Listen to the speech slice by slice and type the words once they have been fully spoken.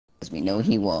me. No,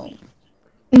 he won't.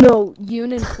 No, you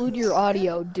include your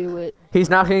audio. Do it. He's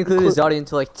not gonna include his audio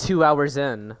until like 2 hours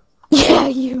in. Yeah,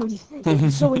 you.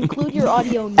 So include your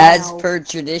audio now. As per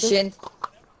tradition.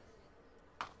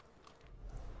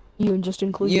 You just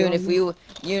include your audio.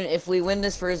 If we win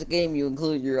this first game, you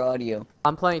include your audio.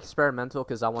 I'm playing experimental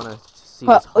because I want to see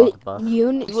this hog buff.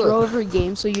 You throw every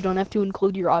game so you don't have to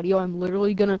include your audio. I'm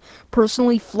literally gonna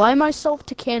personally fly myself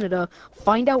to Canada,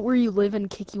 find out where you live, and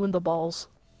kick you in the balls.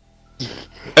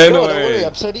 Anyway. No, don't worry,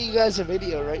 I'm sending you guys a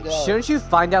video right now. Shouldn't you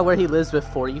find out where he lives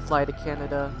before you fly to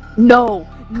Canada? No,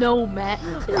 Matt.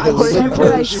 I said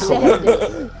what I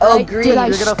said. Oh, Green, you're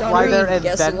gonna fly there and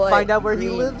then find out where he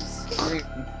lives? Green.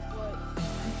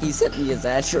 He sent me his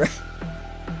address.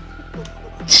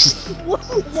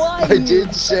 Why? I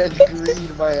did send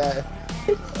Green my address.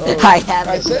 Oh, I have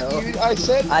it,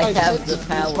 I have the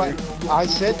power. I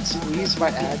sent Squeeze my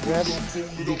address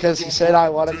because he said I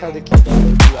want to kind of keep up with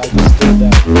you. I just did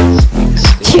that.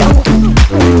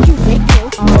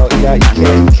 Oh yeah,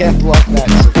 you can't block that.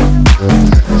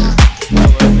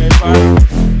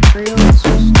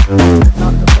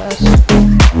 Not the best.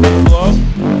 Hello?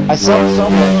 I saw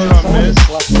someone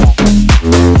slept that.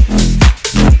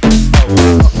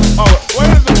 Oh, what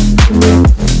is it?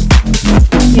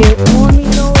 Yeah, well, I mean,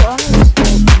 no, I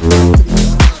understand.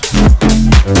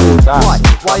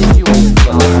 Why did you only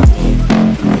yell at me?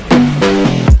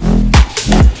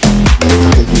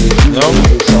 No.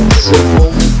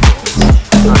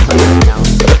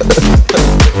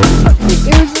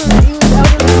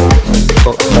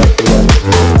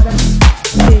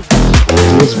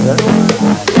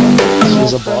 She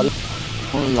was a body.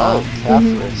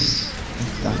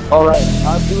 Alright,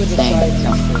 I'm doing the side.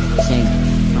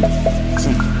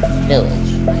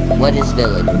 Village. What is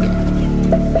village again?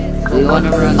 We want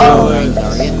to run the line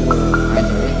target.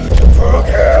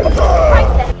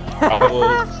 I will.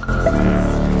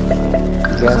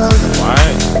 Yes. Why?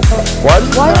 What?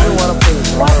 Why do you want to play this?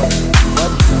 What?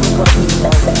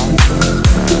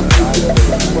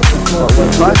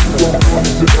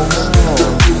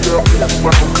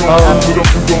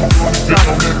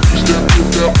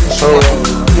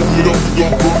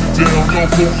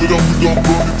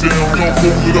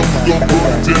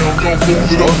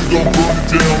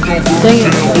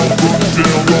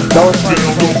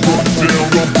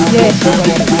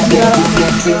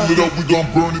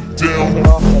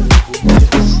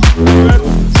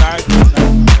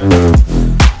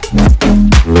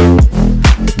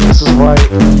 This is why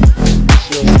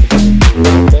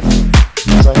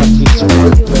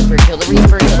Kill the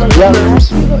Reaper. Yeah,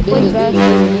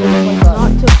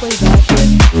 not to play Bastion,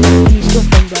 and you still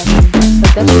play Bastion.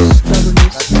 Like, that's just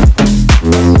stubbornness.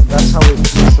 that's how we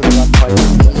should run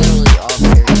fighting. Literally all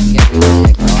characters get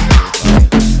really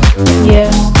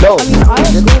Yeah. No, I mean, I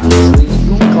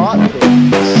you got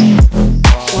things.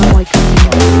 one like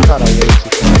God, I hate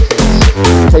you.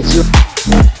 Takes you.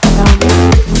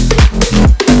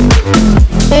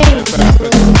 Hey!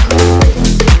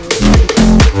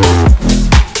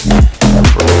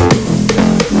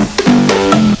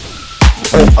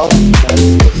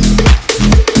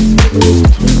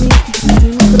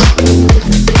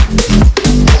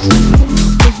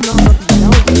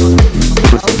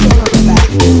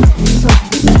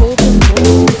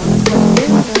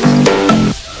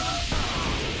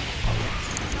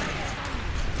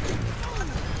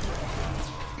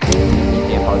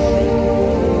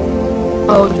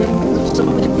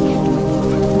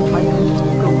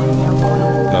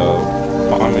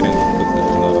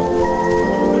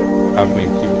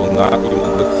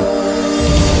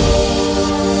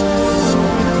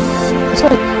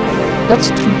 That's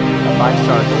too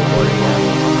 5-star recording.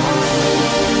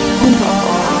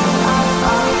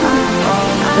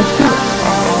 That's good.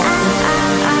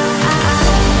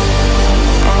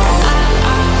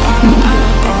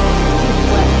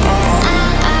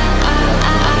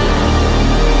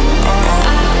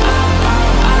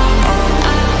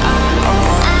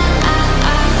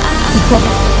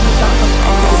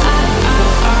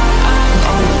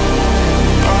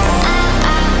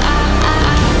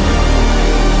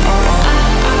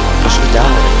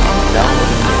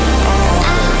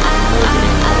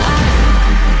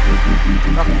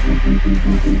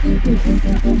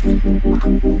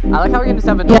 I like how we can just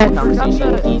have a normal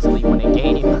conversation and easily win a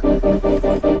game.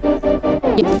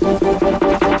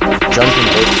 Junk in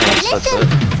both camps, that's it.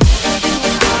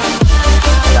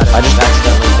 I just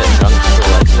accidentally hit junk to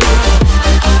exit.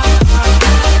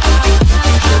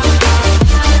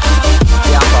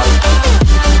 Yeah, I'm body.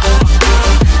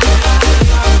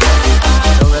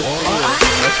 No res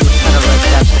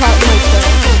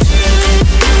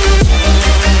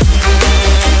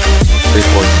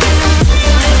Reports.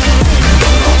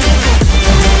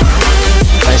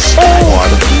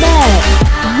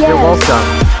 welcome.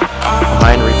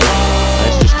 Behind Reaper.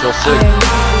 Nice, just kill Sig.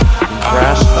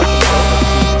 Crash.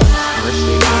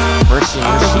 Mercy. I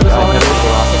hit her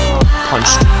block.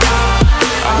 Punched.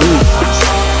 Ooh, punched.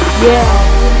 Yeah.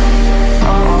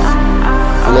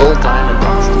 Lil Diamond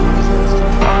punched.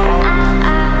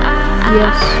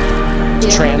 Yes.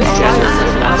 Transgender.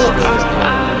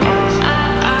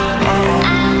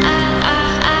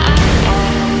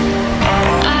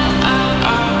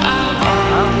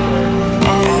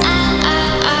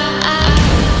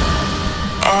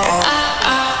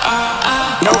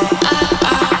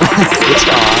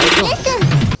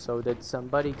 So did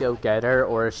somebody go get her,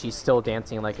 or is she still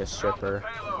dancing like a stripper?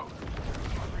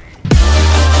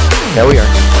 There we are.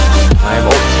 I have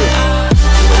ult too.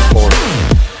 Forward.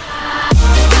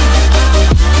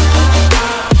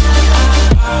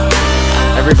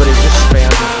 Everybody just spam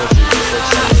the pushes.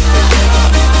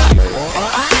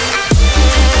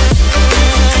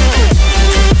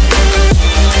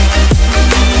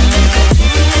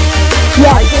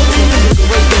 Yeah.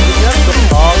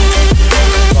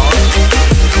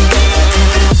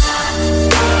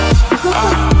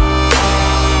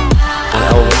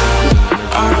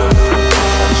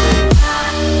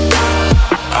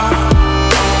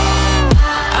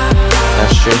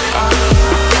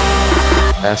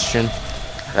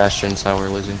 Bastion's how we're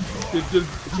losing.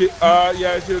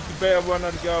 Yeah, it's just a bad one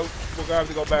to go. We're gonna have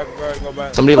to go back. We're gonna go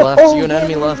back. Somebody left. You an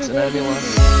enemy left. An enemy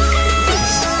left.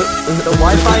 The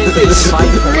Wi-Fi is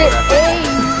spiked. Please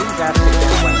ask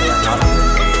again when they are not on.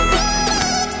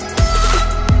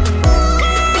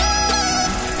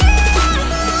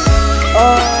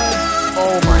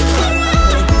 Oh my god.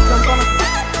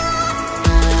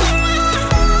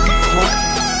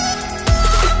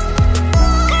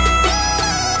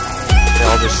 They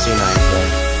all just C9 play.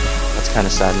 That's kind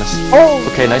of sadness. Oh.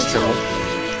 Okay, nice triple.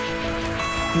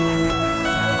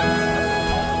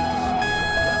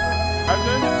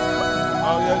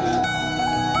 Oh yeah.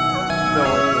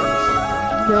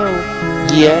 No.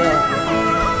 Yeah.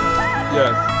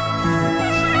 Yes.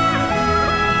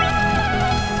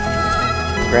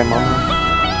 Grandmama.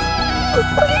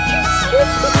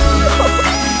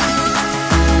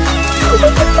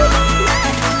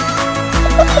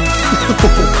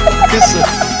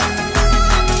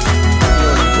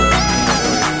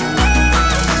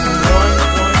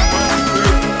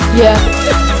 Yeah.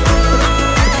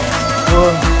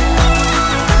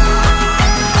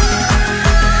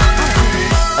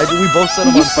 We both set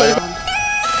him You on say fire.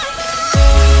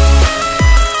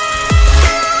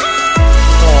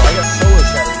 Oh, I got solo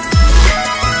setting.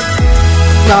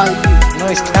 No.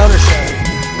 Nice counter shot.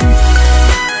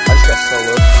 I just got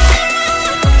soloed.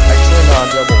 Actually, no,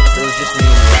 double. It was just me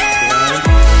and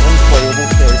unplayable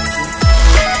character.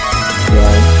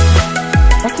 Right.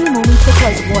 That game only took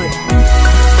like what?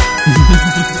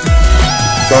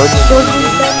 Garden.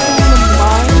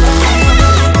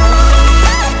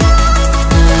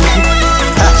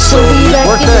 So we back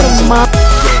worth into it. the mom.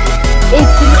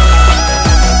 It's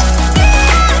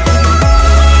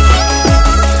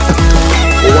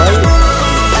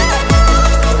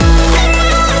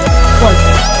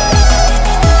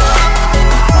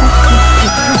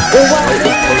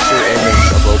Slightly closer image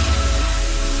of a...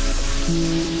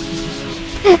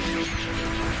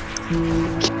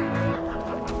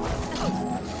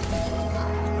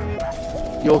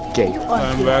 You're gay.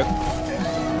 I'm back.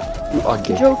 You are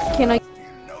gay. joke. Can I?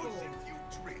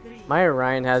 My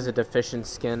Orion has a deficient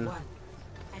skin.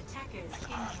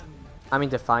 I mean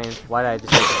defiant. Why did I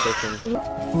just say deficient?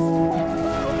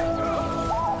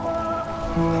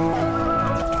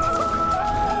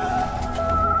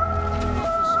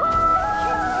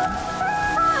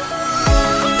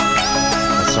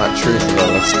 That's not truth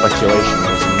though, that's speculation.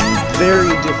 There's a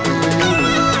very different meaning.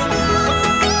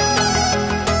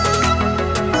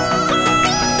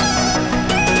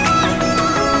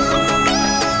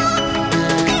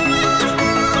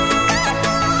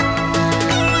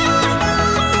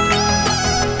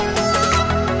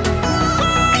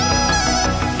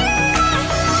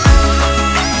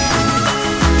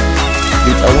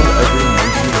 Dude, I want every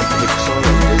monkey with Pixar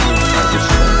and Disney to have this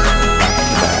show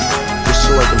back, just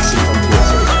so I can see on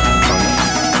PSA.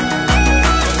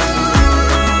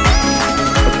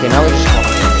 Okay, now they're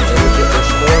spawning. They legit, there's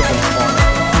 4 of them spawning.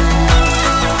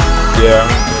 Yeah.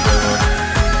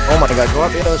 Oh my god, go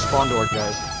out the other spawn door,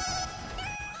 guys.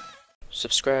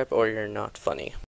 Subscribe or you're not funny.